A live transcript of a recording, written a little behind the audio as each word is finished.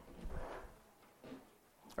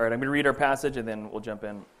All right, I'm going to read our passage and then we'll jump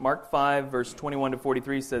in. Mark 5, verse 21 to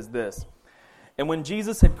 43 says this. And when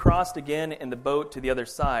Jesus had crossed again in the boat to the other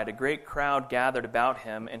side, a great crowd gathered about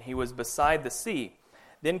him, and he was beside the sea.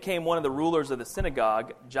 Then came one of the rulers of the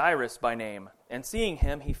synagogue, Jairus by name, and seeing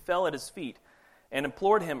him, he fell at his feet and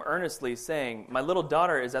implored him earnestly, saying, My little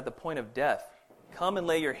daughter is at the point of death. Come and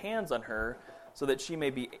lay your hands on her, so that she may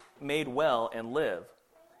be made well and live.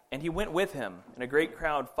 And he went with him, and a great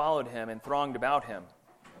crowd followed him and thronged about him.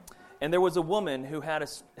 And there was a woman who had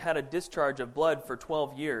a discharge of blood for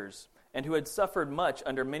 12 years, and who had suffered much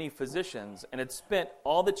under many physicians, and had spent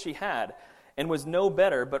all that she had, and was no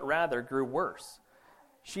better, but rather grew worse.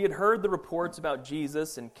 She had heard the reports about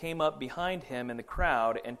Jesus, and came up behind him in the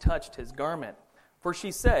crowd, and touched his garment. For she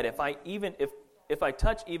said, If I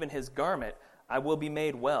touch even his garment, I will be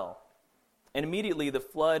made well. And immediately the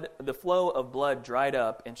flow of blood dried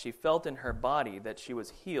up, and she felt in her body that she was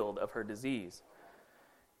healed of her disease.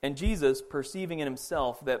 And Jesus, perceiving in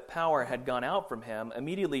himself that power had gone out from him,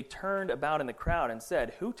 immediately turned about in the crowd and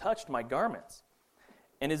said, Who touched my garments?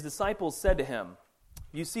 And his disciples said to him,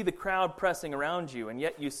 You see the crowd pressing around you, and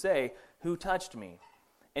yet you say, Who touched me?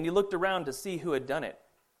 And he looked around to see who had done it.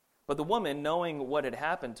 But the woman, knowing what had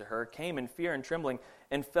happened to her, came in fear and trembling,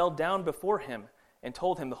 and fell down before him, and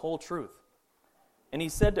told him the whole truth. And he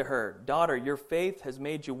said to her, Daughter, your faith has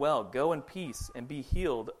made you well. Go in peace, and be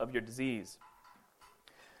healed of your disease.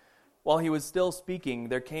 While he was still speaking,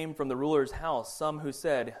 there came from the ruler's house some who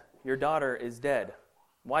said, Your daughter is dead.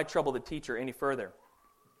 Why trouble the teacher any further?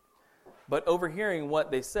 But overhearing what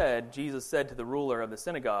they said, Jesus said to the ruler of the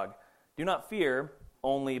synagogue, Do not fear,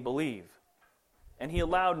 only believe. And he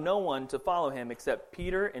allowed no one to follow him except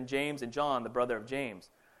Peter and James and John, the brother of James.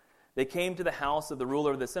 They came to the house of the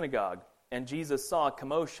ruler of the synagogue, and Jesus saw a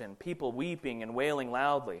commotion, people weeping and wailing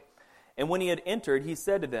loudly. And when he had entered, he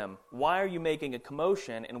said to them, Why are you making a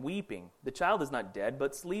commotion and weeping? The child is not dead,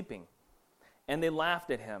 but sleeping. And they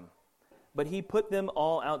laughed at him. But he put them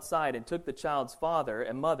all outside and took the child's father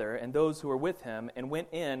and mother and those who were with him and went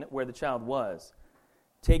in where the child was.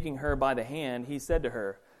 Taking her by the hand, he said to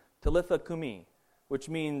her, Talitha cumi, which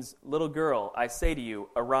means, Little girl, I say to you,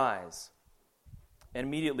 arise. And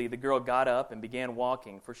immediately the girl got up and began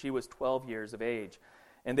walking, for she was 12 years of age.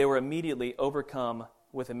 And they were immediately overcome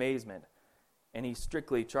with amazement. And he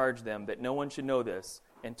strictly charged them that no one should know this,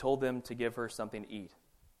 and told them to give her something to eat.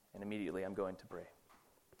 And immediately I'm going to pray.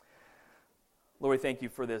 Lord, we thank you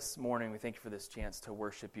for this morning. We thank you for this chance to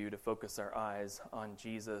worship you, to focus our eyes on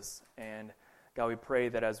Jesus. And God, we pray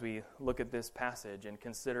that as we look at this passage and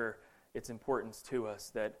consider its importance to us,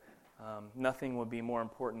 that nothing would be more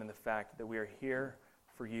important than the fact that we are here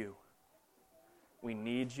for you. We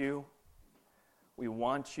need you. We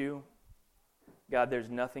want you. God, there's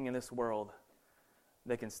nothing in this world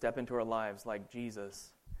that can step into our lives like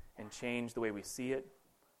Jesus and change the way we see it,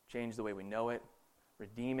 change the way we know it,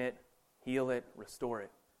 redeem it, heal it, restore it.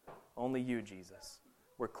 Only you, Jesus.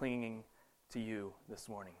 We're clinging to you this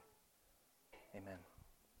morning. Amen.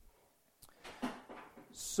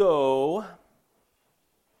 So,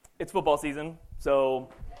 it's football season, so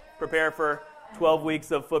prepare for 12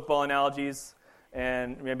 weeks of football analogies,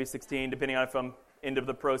 and maybe 16, depending on if I'm end of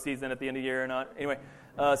the pro season at the end of the year or not. Anyway,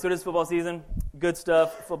 so it is football season. Good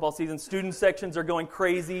stuff, football season. Student sections are going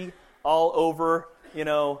crazy all over,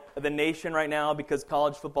 the nation right now because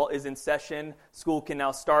college football is in session. School can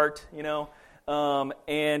now start,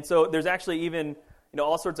 and so there's actually even,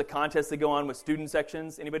 all sorts of contests that go on with student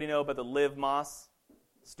sections. Anybody know about the Liv Moss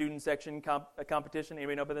student section competition?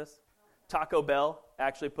 Anybody know about this? Taco Bell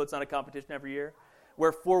actually puts on a competition every year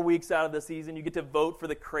where 4 weeks out of the season you get to vote for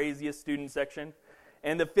the craziest student section.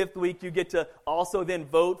 And the 5th week, you get to also then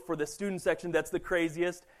vote for the student section that's the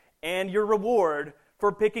craziest. And your reward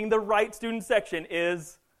for picking the right student section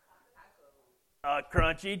is a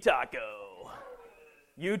crunchy taco.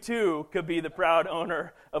 You too could be the proud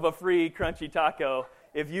owner of a free crunchy taco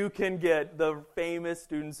if you can get the famous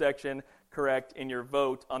student section correct in your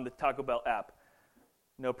vote on the Taco Bell app.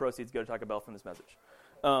 No proceeds go to Taco Bell from this message.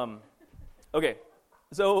 Okay,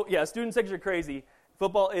 so yeah, student sections are crazy.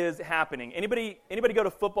 Football is happening. Anybody go to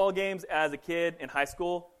football games as a kid in high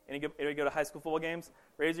school? Anybody go to high school football games?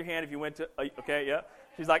 Raise your hand if you went to. Okay, yeah.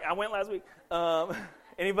 She's like, I went last week.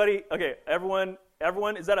 Anybody? Okay, everyone.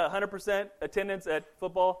 Is that 100% attendance at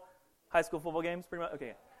high school football games? Pretty much.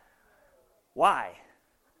 Okay. Why?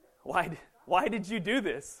 Why did you do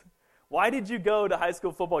this? Why did you go to high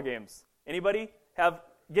school football games? Anybody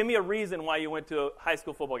give me a reason why you went to a high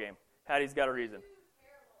school football game. Hattie's got a reason.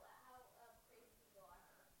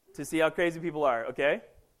 To see how crazy people are, okay?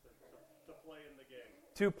 To play in the game.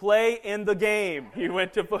 To play in the game. He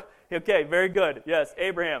went to... Okay, very good. Yes,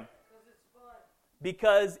 Abraham.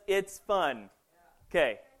 Because it's fun.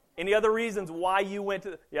 Okay. Any other reasons why you went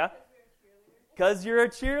to... Yeah? Because you're a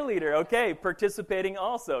cheerleader. Okay, participating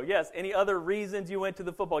also. Yes. Any other reasons you went to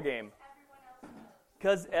the football game?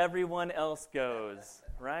 Because everyone else goes.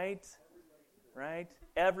 Right? Right?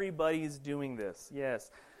 Everybody's doing this.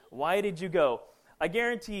 Yes. Why did you go? I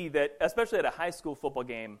guarantee that, especially at a high school football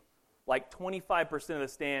game, like 25% of the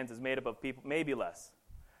stands is made up of people, maybe less,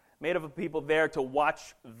 made up of people there to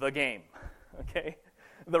watch the game. Okay?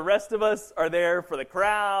 The rest of us are there for the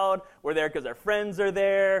crowd. We're there because our friends are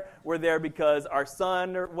there. We're there because our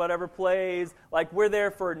son or whatever plays. Like, we're there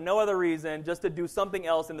for no other reason, just to do something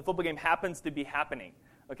else, and the football game happens to be happening.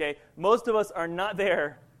 Okay? Most of us are not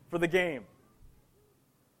there for the game.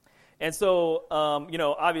 And so,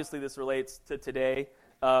 obviously this relates to today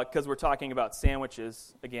because we're talking about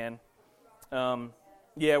sandwiches again. We're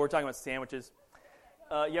talking about sandwiches.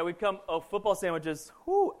 We've come, football sandwiches.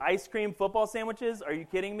 Whoo, ice cream football sandwiches? Are you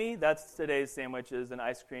kidding me? That's today's sandwiches, an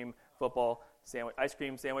ice cream football sandwich. Ice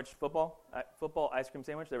cream sandwich football? Football ice cream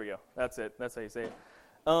sandwich? There we go. That's it. That's how you say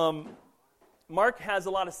it. Mark has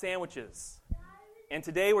a lot of sandwiches. And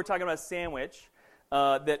today we're talking about a sandwich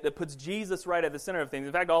that puts Jesus right at the center of things.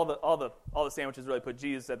 In fact, all the sandwiches really put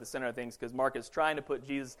Jesus at the center of things because Mark is trying to put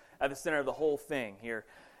Jesus at the center of the whole thing here.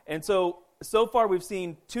 And so far we've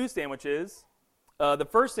seen two sandwiches. The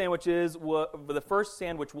first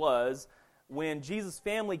sandwich was when Jesus'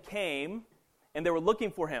 family came and they were looking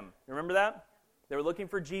for him. Remember that? They were looking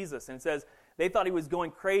for Jesus. And it says they thought he was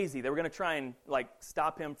going crazy. They were going to try and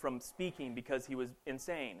stop him from speaking because he was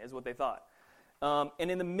insane, is what they thought. And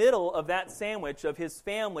in the middle of that sandwich of his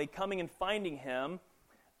family coming and finding him,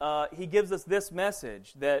 he gives us this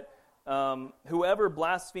message that whoever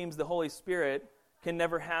blasphemes the Holy Spirit can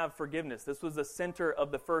never have forgiveness. This was the center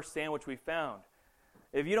of the first sandwich we found.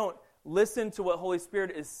 If you don't listen to what Holy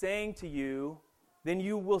Spirit is saying to you, then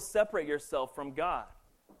you will separate yourself from God.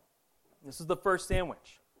 This is the first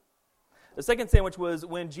sandwich. The second sandwich was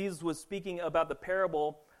when Jesus was speaking about the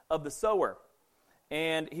parable of the sower.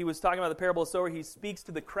 And he was talking about the parable of the sower. He speaks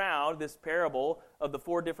to the crowd, this parable of the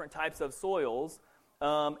 4 different types of soils.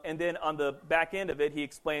 And then on the back end of it, he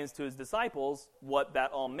explains to his disciples what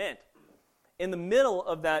that all meant. In the middle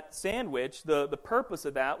of that sandwich, the purpose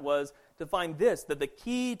of that was to find this, that the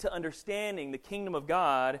key to understanding the kingdom of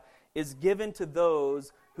God is given to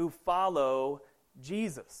those who follow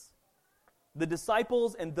Jesus. The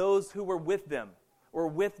disciples and those who were with them, or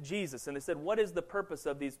with Jesus. And they said, what is the purpose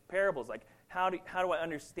of these parables? Like, how do I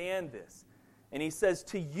understand this? And he says,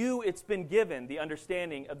 to you it's been given the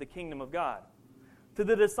understanding of the kingdom of God. To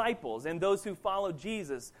the disciples and those who follow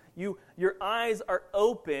Jesus, your eyes are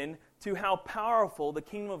open to how powerful the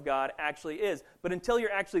kingdom of God actually is. But until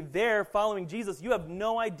you're actually there following Jesus, you have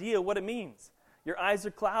no idea what it means. Your eyes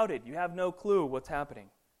are clouded. You have no clue what's happening.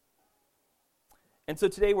 And so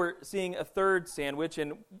today we're seeing a third sandwich,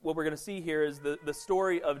 and what we're going to see here is the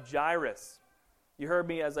story of Jairus. You heard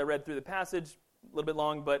me as I read through the passage, a little bit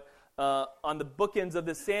long, but on the bookends of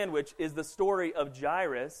this sandwich is the story of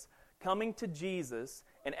Jairus coming to Jesus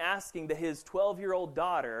and asking that his 12-year-old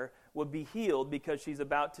daughter would be healed because she's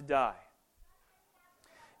about to die.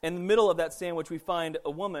 In the middle of that sandwich, we find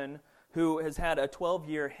a woman who has had a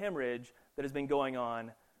 12-year hemorrhage that has been going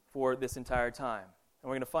on for this entire time. And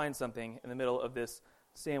we're going to find something in the middle of this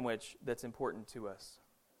sandwich that's important to us.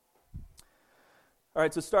 All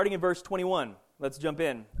right, so starting in verse 21, let's jump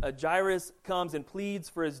in. Jairus comes and pleads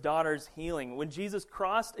for his daughter's healing. When Jesus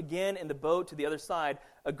crossed again in the boat to the other side,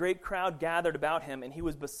 a great crowd gathered about him, and he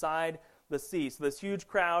was beside the sea. So this huge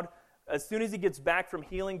crowd, as soon as he gets back from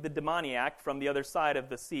healing the demoniac from the other side of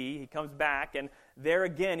the sea, he comes back, and there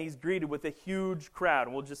again he's greeted with a huge crowd.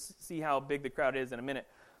 And we'll just see how big the crowd is in a minute.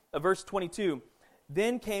 Verse 22,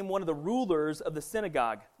 then came one of the rulers of the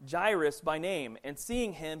synagogue, Jairus by name, and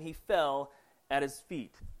seeing him, he fell at his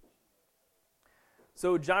feet.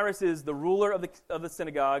 So Jairus is the ruler of the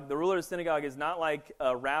synagogue. The ruler of the synagogue is not like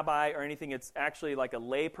a rabbi or anything. It's actually like a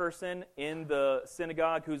lay person in the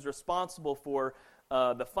synagogue who's responsible for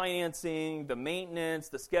the financing, the maintenance,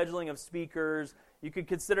 the scheduling of speakers. You could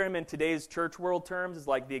consider him in today's church world terms as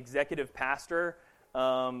like the executive pastor,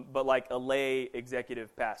 but like a lay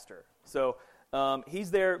executive pastor. So he's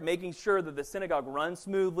there making sure that the synagogue runs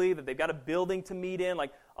smoothly, that they've got a building to meet in.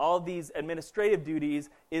 Like all of these administrative duties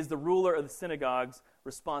is the ruler of the synagogue's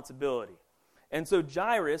responsibility. And so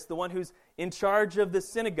Jairus, the one who's in charge of the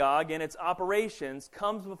synagogue and its operations,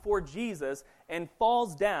 comes before Jesus and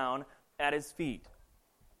falls down at his feet.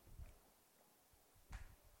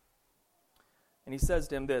 And he says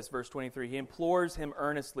to him this, verse 23, he implores him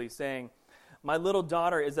earnestly, saying, "My little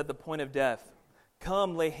daughter is at the point of death.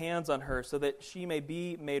 Come, lay hands on her so that she may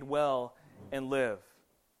be made well and live."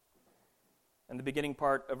 And the beginning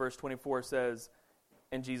part of verse 24 says,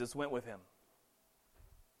 "And Jesus went with him."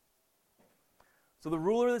 So the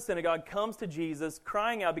ruler of the synagogue comes to Jesus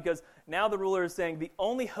crying out because now the ruler is saying, the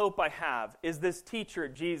only hope I have is this teacher,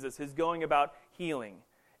 Jesus, who's going about healing.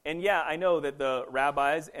 And yeah, I know that the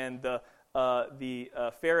rabbis and the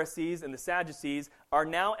Pharisees and the Sadducees are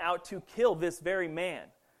now out to kill this very man.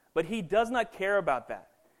 But he does not care about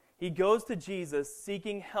that. He goes to Jesus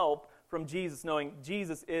seeking help from Jesus, knowing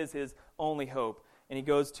Jesus is his only hope. And he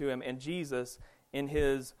goes to him, and Jesus, in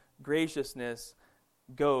his graciousness,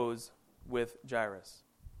 goes with Jairus.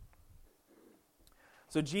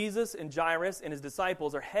 So Jesus and Jairus and his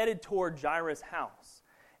disciples are headed toward Jairus' house.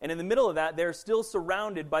 And in the middle of that, they're still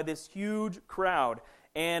surrounded by this huge crowd.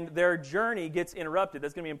 And their journey gets interrupted.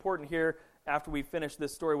 That's going to be important here after we finish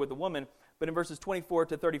this story with the woman. But in verses 24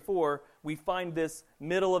 to 34, we find this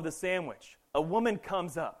middle of the sandwich. A woman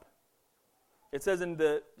comes up. It says in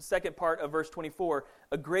the second part of verse 24,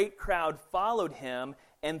 a great crowd followed him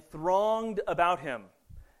and thronged about him.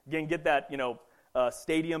 Again, get that,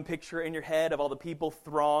 stadium picture in your head of all the people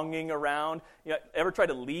thronging around. Ever try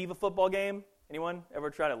to leave a football game? Anyone ever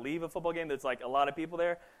try to leave a football game that's like a lot of people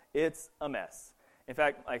there? It's a mess. In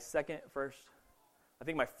fact,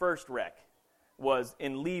 my first wreck was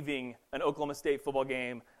in leaving an Oklahoma State football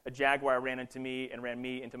game. A Jaguar ran into me and ran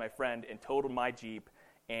me into my friend and totaled my Jeep,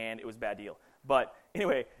 and it was a bad deal. But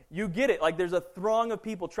anyway, you get it. Like, there's a throng of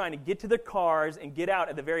people trying to get to their cars and get out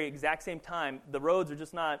at the very exact same time. The roads are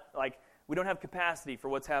just not, we don't have capacity for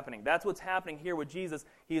what's happening. That's what's happening here with Jesus.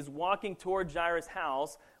 He is walking toward Jairus'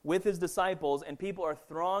 house with his disciples, and people are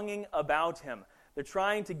thronging about him. They're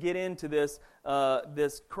trying to get into this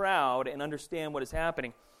crowd and understand what is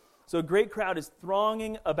happening. So a great crowd is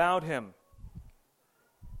thronging about him.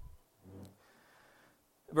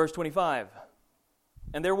 Verse 25.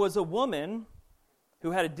 And there was a woman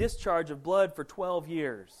who had a discharge of blood for 12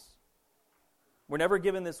 years. We're never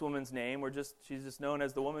given this woman's name. She's just known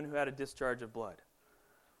as the woman who had a discharge of blood.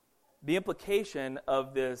 The implication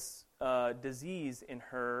of this disease in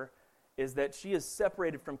her is that she is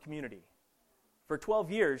separated from community. For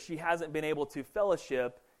 12 years, she hasn't been able to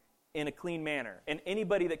fellowship in a clean manner. And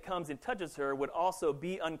anybody that comes and touches her would also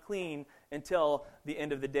be unclean until the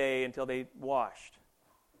end of the day, until they washed.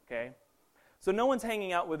 Okay? So no one's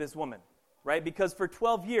hanging out with this woman, right? Because for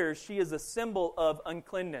 12 years, she is a symbol of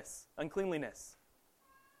uncleanliness.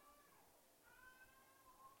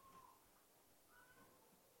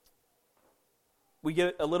 We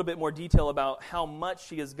get a little bit more detail about how much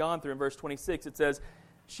she has gone through. In verse 26, it says,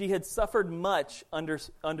 she had suffered much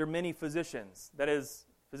under many physicians. That is,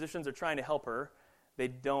 physicians are trying to help her. They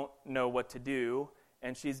don't know what to do,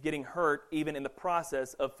 and she's getting hurt even in the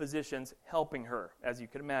process of physicians helping her, as you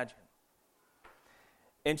can imagine.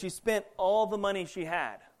 And she spent all the money she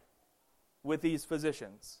had with these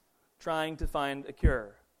physicians trying to find a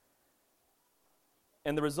cure.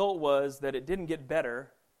 And the result was that it didn't get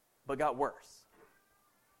better, but got worse.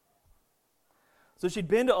 So she'd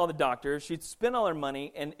been to all the doctors, she'd spent all her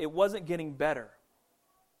money, and it wasn't getting better.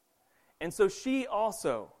 And so she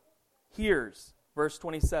also hears, verse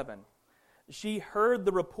 27, she heard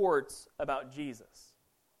the reports about Jesus.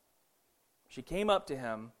 She came up to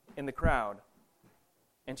him in the crowd,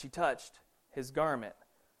 and she touched his garment.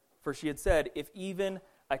 For she had said, if even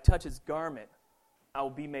I touch his garment, I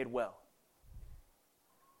will be made well.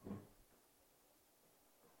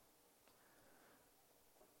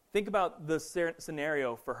 Think about the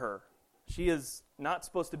scenario for her. She is not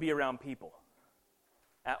supposed to be around people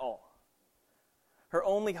at all. Her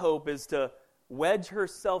only hope is to wedge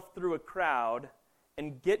herself through a crowd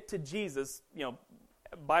and get to Jesus,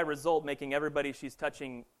 by result making everybody she's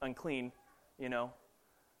touching unclean,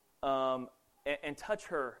 and touch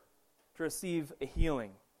her to receive a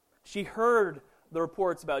healing. She heard the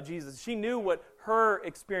reports about Jesus. She knew what her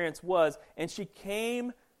experience was, and she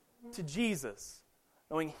came to Jesus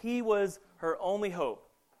knowing he was her only hope.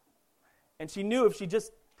 And she knew if she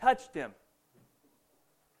just touched him,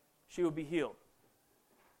 she would be healed.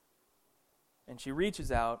 And she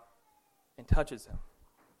reaches out and touches him.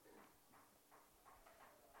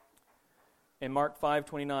 And Mark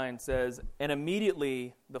 5:29 says, and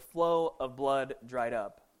immediately the flow of blood dried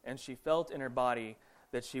up, and she felt in her body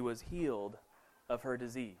that she was healed of her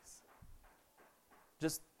disease.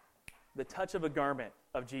 Just the touch of a garment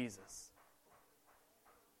of Jesus.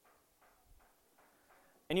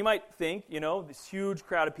 And you might think, this huge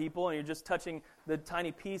crowd of people, and you're just touching the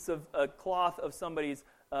tiny piece of a cloth of somebody's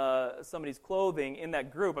somebody's clothing in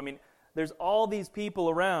that group. I mean, there's all these people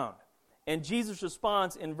around. And Jesus'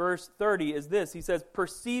 response in verse 30 is this. He says,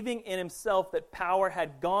 perceiving in himself that power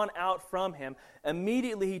had gone out from him,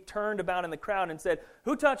 immediately he turned about in the crowd and said,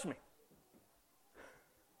 who touched me?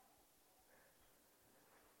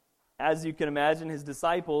 As you can imagine, his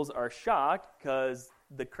disciples are shocked because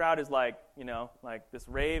the crowd is like this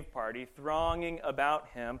rave party thronging about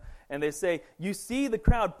him. And they say, you see the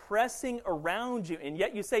crowd pressing around you, and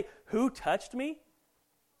yet you say, who touched me?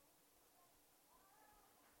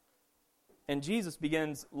 And Jesus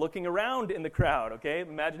begins looking around in the crowd, okay?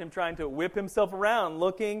 Imagine him trying to whip himself around,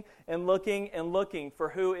 looking and looking and looking for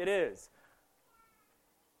who it is.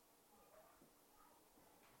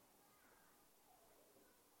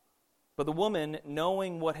 But the woman,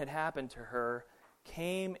 knowing what had happened to her,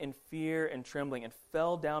 came in fear and trembling and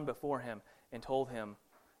fell down before him and told him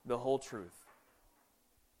the whole truth.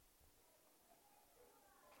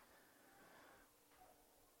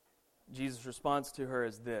 Jesus' response to her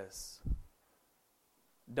is this: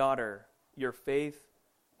 daughter, your faith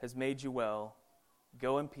has made you well.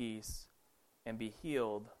 Go in peace and be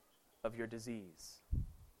healed of your disease.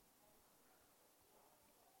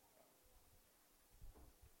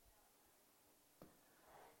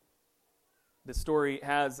 The story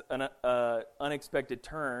has an unexpected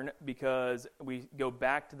turn because we go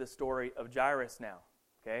back to the story of Jairus now,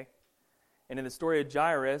 okay? And in the story of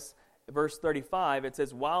Jairus, verse 35, it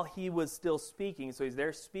says, while he was still speaking, so he's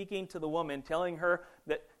there speaking to the woman, telling her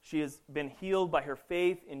that she has been healed by her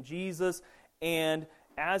faith in Jesus, and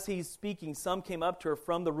as he's speaking, some came up to her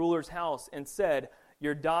from the ruler's house and said,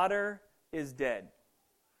 your daughter is dead.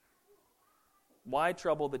 Why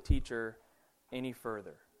trouble the teacher any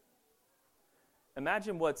further?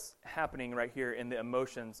 Imagine what's happening right here in the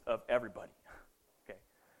emotions of everybody. Okay,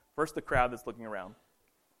 first the crowd that's looking around.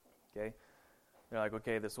 Okay, they're like,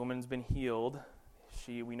 okay, this woman's been healed.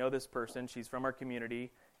 We know this person. She's from our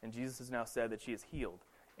community, and Jesus has now said that she is healed,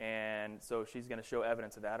 and so she's going to show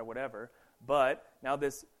evidence of that or whatever. But now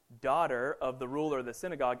this daughter of the ruler of the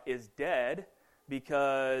synagogue is dead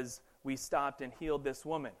because we stopped and healed this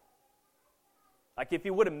woman. Like if he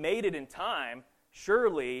would have made it in time,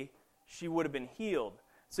 surely she would have been healed.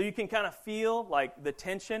 So you can kind of feel like the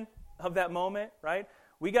tension of that moment, right?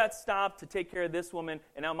 We got stopped to take care of this woman,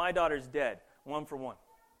 and now my daughter's dead, 1 for 1.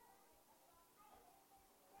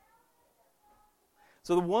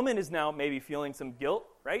 So the woman is now maybe feeling some guilt,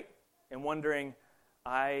 right? And wondering,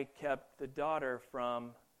 I kept the daughter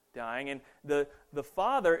from dying. And the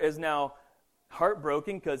father is now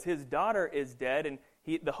heartbroken because his daughter is dead, and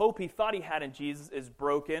the hope he thought he had in Jesus is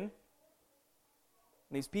broken.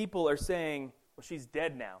 And these people are saying, well, she's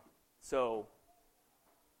dead now, so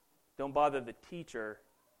don't bother the teacher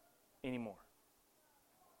anymore.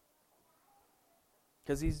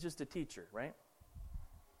 Because he's just a teacher, right?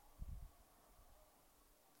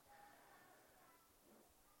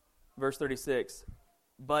 Verse 36,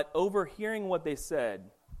 but overhearing what they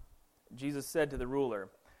said, Jesus said to the ruler,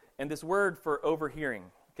 and this word for overhearing,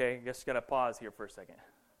 okay, I guess you got to pause here for a second.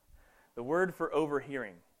 The word for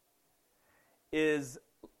overhearing is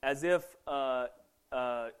as if, guys,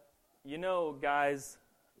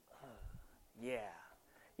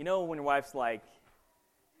 when your wife's like,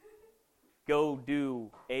 go do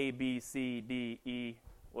A, B, C, D, E,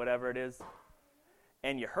 whatever it is,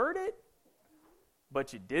 and you heard it,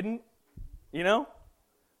 but you didn't, It's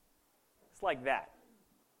like that.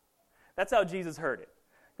 That's how Jesus heard it.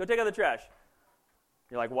 Go take out the trash.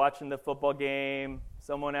 You're like watching the football game.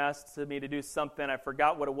 Someone asked me to do something. I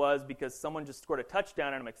forgot what it was because someone just scored a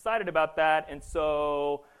touchdown, and I'm excited about that. And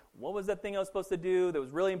so what was that thing I was supposed to do that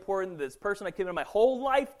was really important? This person I committed my whole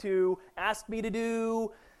life to asked me to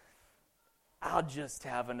do. I'll just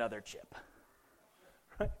have another chip.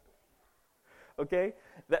 Right? Okay?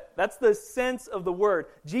 That's the sense of the word.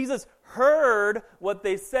 Jesus heard what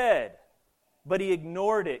they said, but he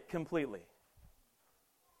ignored it completely.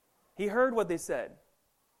 He heard what they said.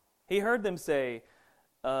 He heard them say,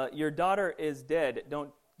 your daughter is dead.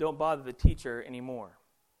 Don't bother the teacher anymore.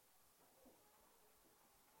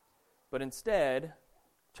 But instead,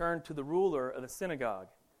 turned to the ruler of the synagogue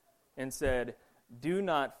and said, do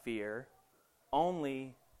not fear,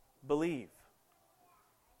 only believe.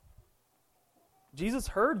 Jesus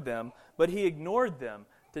heard them, but he ignored them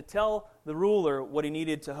to tell the ruler what he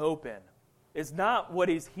needed to hope in. It's not what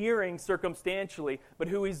he's hearing circumstantially, but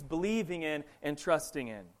who he's believing in and trusting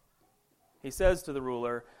in. He says to the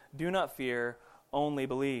ruler, do not fear, only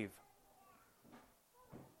believe.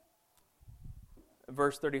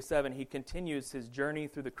 Verse 37, he continues his journey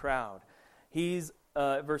through the crowd. He's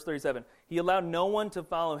verse 37, he allowed no one to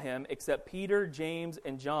follow him except Peter, James,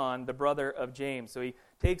 and John, the brother of James. So he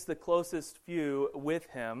takes the closest few with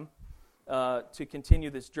him to continue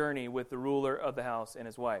this journey with the ruler of the house and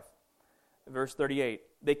his wife. Verse 38,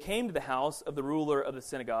 they came to the house of the ruler of the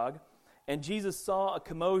synagogue, and Jesus saw a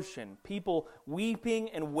commotion, people weeping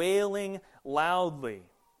and wailing loudly.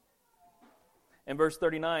 In verse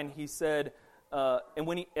 39, he said, and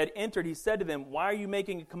when he had entered, he said to them, why are you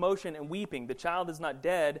making a commotion and weeping? The child is not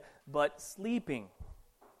dead, but sleeping.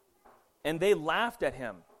 And they laughed at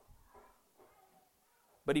him.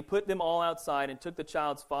 But he put them all outside and took the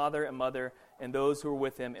child's father and mother and those who were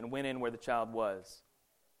with him and went in where the child was.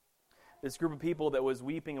 This group of people that was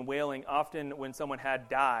weeping and wailing, often when someone had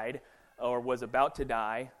died or was about to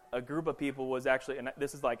die, a group of people was actually, and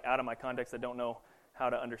this is like out of my context, I don't know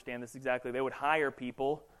how to understand this exactly, they would hire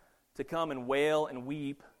people to come and wail and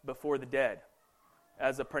weep before the dead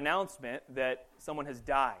as a pronouncement that someone has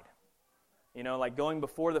died. You know, like going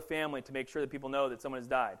before the family to make sure that people know that someone has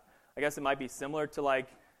died. I guess it might be similar to like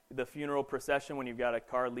the funeral procession when you've got a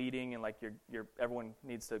car leading and like everyone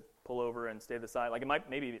needs to pull over and stay to the side. Like it might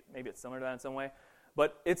maybe it's similar to that in some way.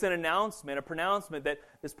 But it's an announcement, a pronouncement that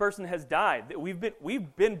this person has died. That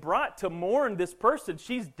we've been brought to mourn this person.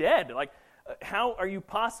 She's dead. Like, how are you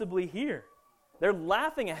possibly here? They're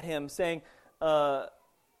laughing at him, saying,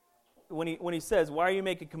 when he says, why are you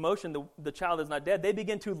making commotion? The child is not dead. They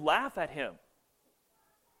begin to laugh at him.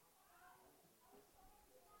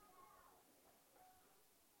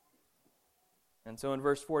 And so in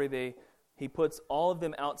verse 40, he puts all of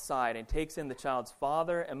them outside and takes in the child's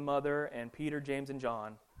father and mother and Peter, James, and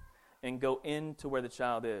John and go into where the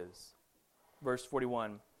child is. Verse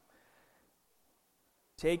 41.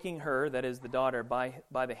 Taking her, that is the daughter, by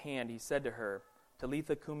the hand, he said to her,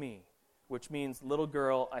 Talitha Kumi, which means, little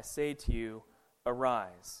girl, I say to you,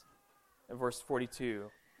 arise. In verse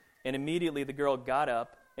 42. And immediately the girl got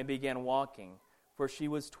up and began walking, for she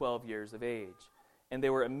was 12 years of age. And they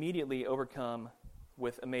were immediately overcome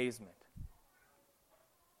with amazement.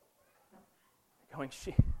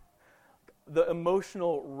 The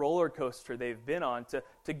emotional roller coaster they've been on,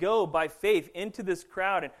 to go by faith into this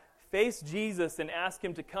crowd and face Jesus and ask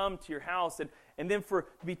him to come to your house, and then to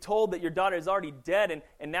be told that your daughter is already dead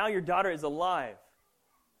and now your daughter is alive.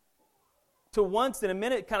 To once in a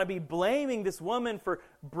minute kind of be blaming this woman for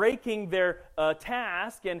breaking their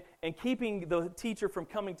task and keeping the teacher from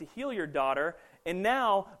coming to heal your daughter, and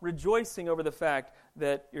now rejoicing over the fact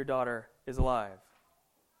that your daughter is alive.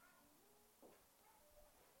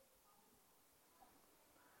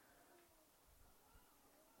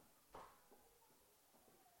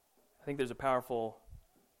 I think there's a powerful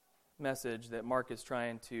message that Mark is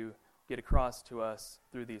trying to get across to us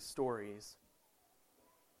through these stories.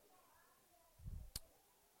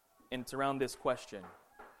 And it's around this question.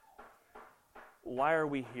 Why are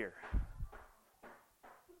we here?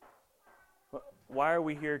 Why are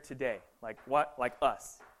we here today? Like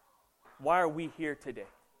us. Why are we here today?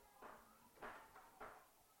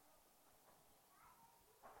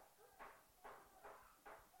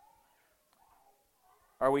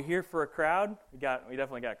 Are we here for a crowd? We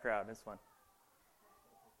definitely got a crowd. It's fun.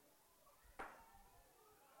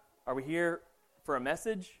 Are we here for a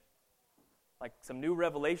message? Like some new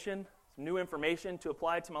revelation, some new information to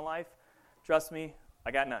apply to my life? Trust me,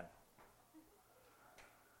 I got none.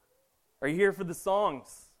 Are you here for the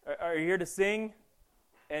songs? Are you here to sing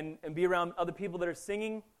and be around other people that are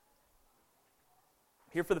singing?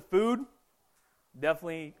 Here for the food? I'm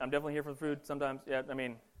definitely here for the food sometimes. Yeah, I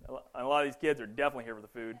mean, a lot of these kids are definitely here for the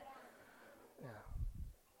food. Yeah.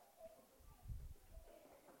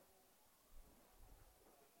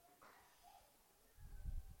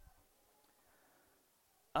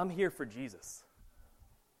 I'm here for Jesus.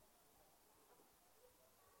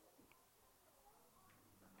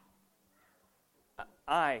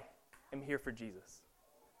 I am here for Jesus.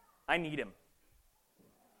 I need him.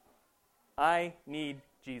 I need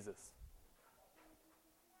Jesus.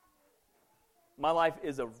 My life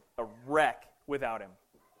is a wreck without him.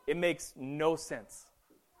 It makes no sense.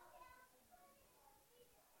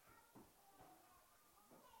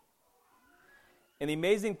 And the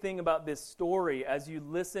amazing thing about this story, as you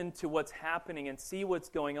listen to what's happening and see what's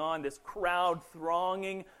going on, this crowd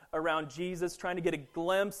thronging around Jesus, trying to get a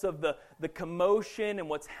glimpse of the commotion and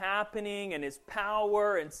what's happening and his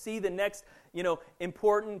power and see the next,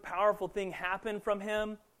 important, powerful thing happen from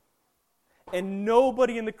him. And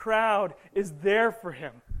nobody in the crowd is there for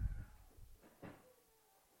him.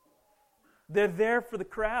 They're there for the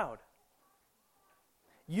crowd.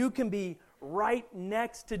 You can be right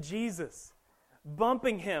next to Jesus,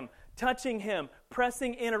 bumping him, touching him,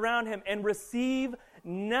 pressing in around him, and receive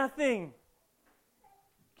nothing.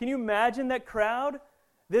 Can you imagine that crowd?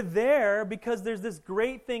 They're there because there's this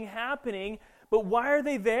great thing happening, but why are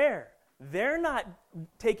they there? They're not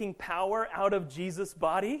taking power out of Jesus'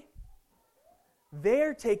 body.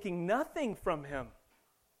 They're taking nothing from him.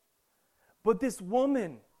 But this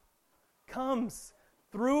woman comes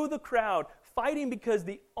through the crowd, fighting because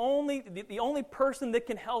the only person that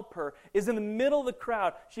can help her is in the middle of the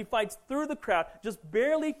crowd. She fights through the crowd, just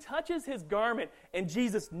barely touches his garment, and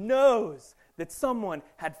Jesus knows that someone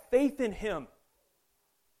had faith in him,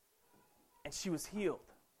 and she was healed.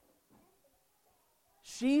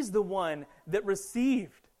 She's the one that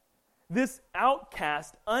received. This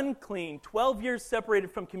outcast, unclean, 12 years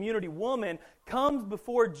separated from community woman comes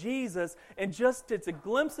before Jesus and just gets a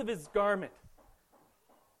glimpse of his garment.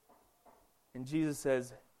 And Jesus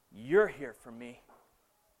says, "You're here for me."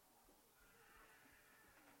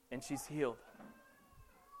 And she's healed.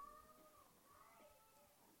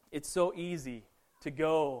 It's so easy to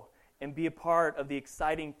go and be a part of the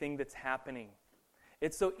exciting thing that's happening.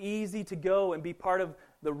 It's so easy to go and be part of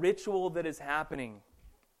the ritual that is happening.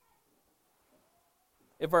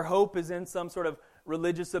 If our hope is in some sort of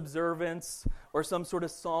religious observance or some sort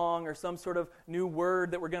of song or some sort of new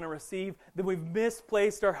word that we're going to receive, then we've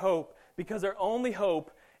misplaced our hope, because our only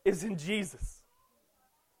hope is in Jesus.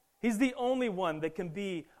 He's the only one that can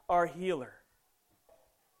be our healer.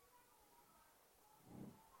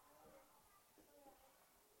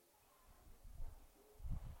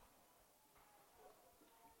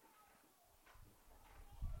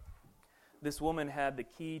 This woman had the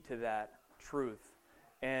key to that truth,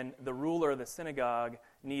 and the ruler of the synagogue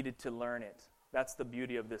needed to learn it. That's the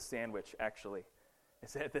beauty of this sandwich, actually.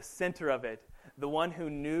 It's at the center of it. The one who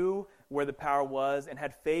knew where the power was and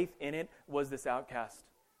had faith in it was this outcast.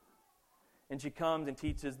 And she comes and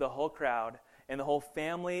teaches the whole crowd and the whole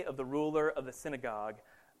family of the ruler of the synagogue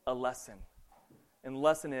a lesson. And the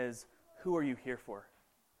lesson is, who are you here for?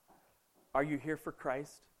 Are you here for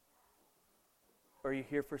Christ? Or are you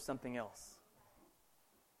here for something else?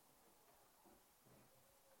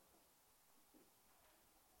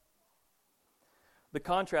 The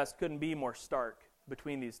contrast couldn't be more stark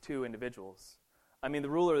between these two individuals. I mean, the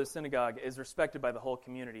ruler of the synagogue is respected by the whole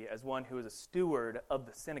community as one who is a steward of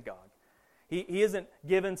the synagogue. He isn't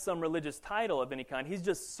given some religious title of any kind. He's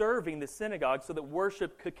just serving the synagogue so that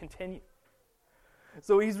worship could continue.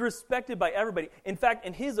 So he's respected by everybody. In fact,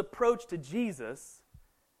 in his approach to Jesus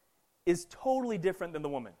is totally different than the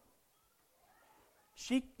woman.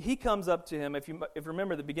 He comes up to him, if you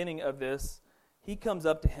remember the beginning of this, he comes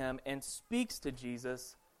up to him and speaks to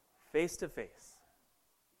Jesus face to face.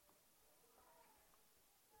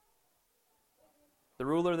 The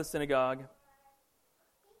ruler of the synagogue,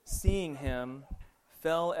 seeing him,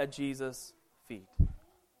 fell at Jesus' feet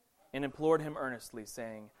and implored him earnestly,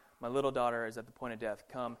 saying, "My little daughter is at the point of death.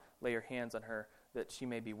 Come, lay your hands on her, that she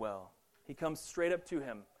may be well." He comes straight up to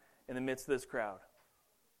him in the midst of this crowd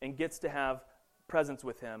and gets to have presence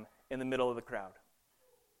with him in the middle of the crowd.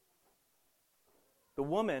 The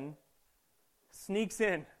woman sneaks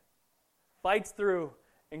in, fights through,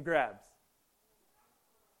 and grabs.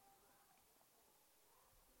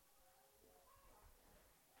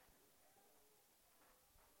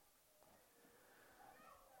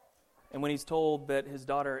 And when he's told that his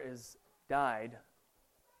daughter is died,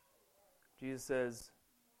 Jesus says,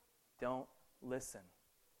 don't listen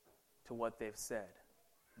to what they've said.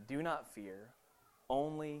 Do not fear,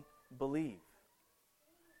 only believe.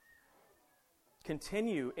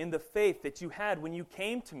 Continue in the faith that you had when you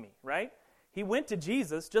came to me, right? He went to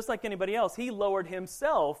Jesus just like anybody else. He lowered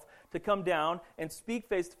himself to come down and speak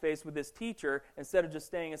face to face with this teacher instead of just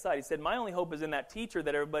staying aside. He said, my only hope is in that teacher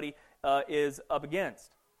that everybody is up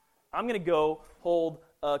against. I'm going to go hold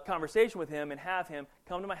a conversation with him and have him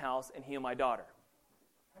come to my house and heal my daughter.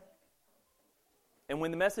 And when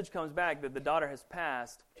the message comes back that the daughter has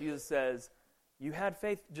passed, Jesus says, you had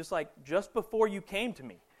faith just before you came to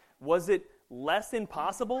me. Was it less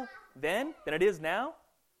impossible then than it is now?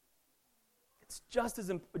 It's just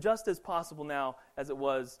as possible now as it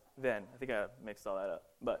was then. I think I mixed all that up,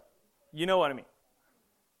 but you know what I mean.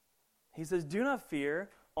 He says, do not fear,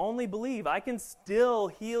 only believe. I can still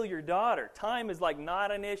heal your daughter. Time is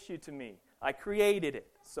not an issue to me. I created it,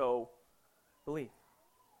 so believe.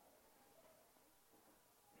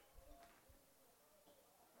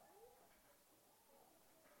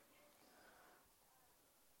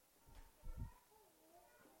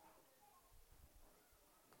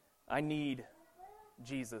 I need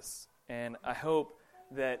Jesus, and I hope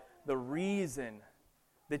that the reason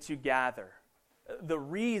that you gather, the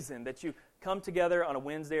reason that you come together on a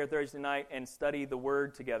Wednesday or Thursday night and study the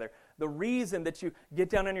Word together. The reason that you get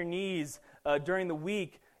down on your knees during the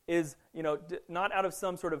week is, not out of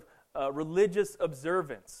some sort of religious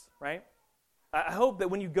observance, right? I hope that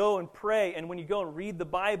when you go and pray and when you go and read the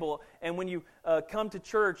Bible and when you come to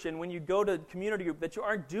church and when you go to community group, that you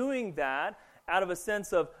aren't doing that out of a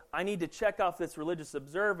sense of, I need to check off this religious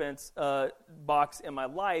observance box in my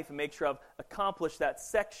life and make sure I've accomplished that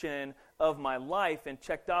section of my life and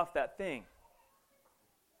checked off that thing.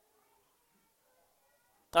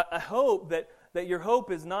 I hope that your hope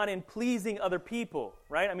is not in pleasing other people,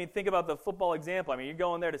 right? I mean, think about the football example. I mean, you're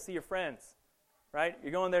going there to see your friends, right?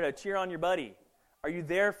 You're going there to cheer on your buddy. Are you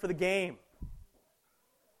there for the game?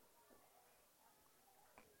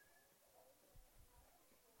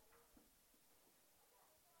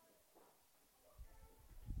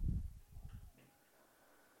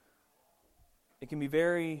 It can be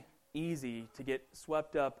very easy to get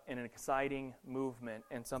swept up in an exciting movement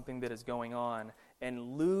and something that is going on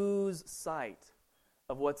and lose sight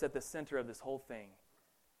of what's at the center of this whole thing,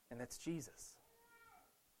 and that's Jesus.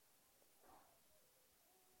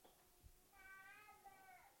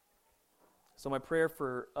 So my prayer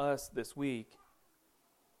for us this week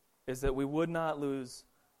is that we would not lose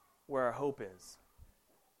where our hope is.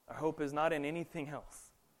 Our hope is not in anything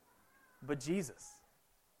else but Jesus.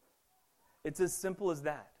 It's as simple as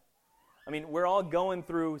that. I mean, we're all going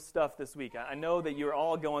through stuff this week. I know that you're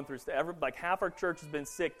all going through stuff. Like half our church has been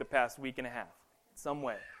sick the past week and a half, in some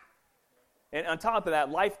way. And on top of that,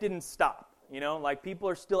 life didn't stop. Like people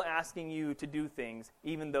are still asking you to do things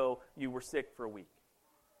even though you were sick for a week,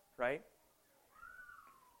 right?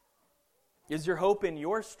 Is your hope in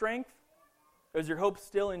your strength, or is your hope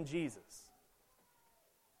still in Jesus?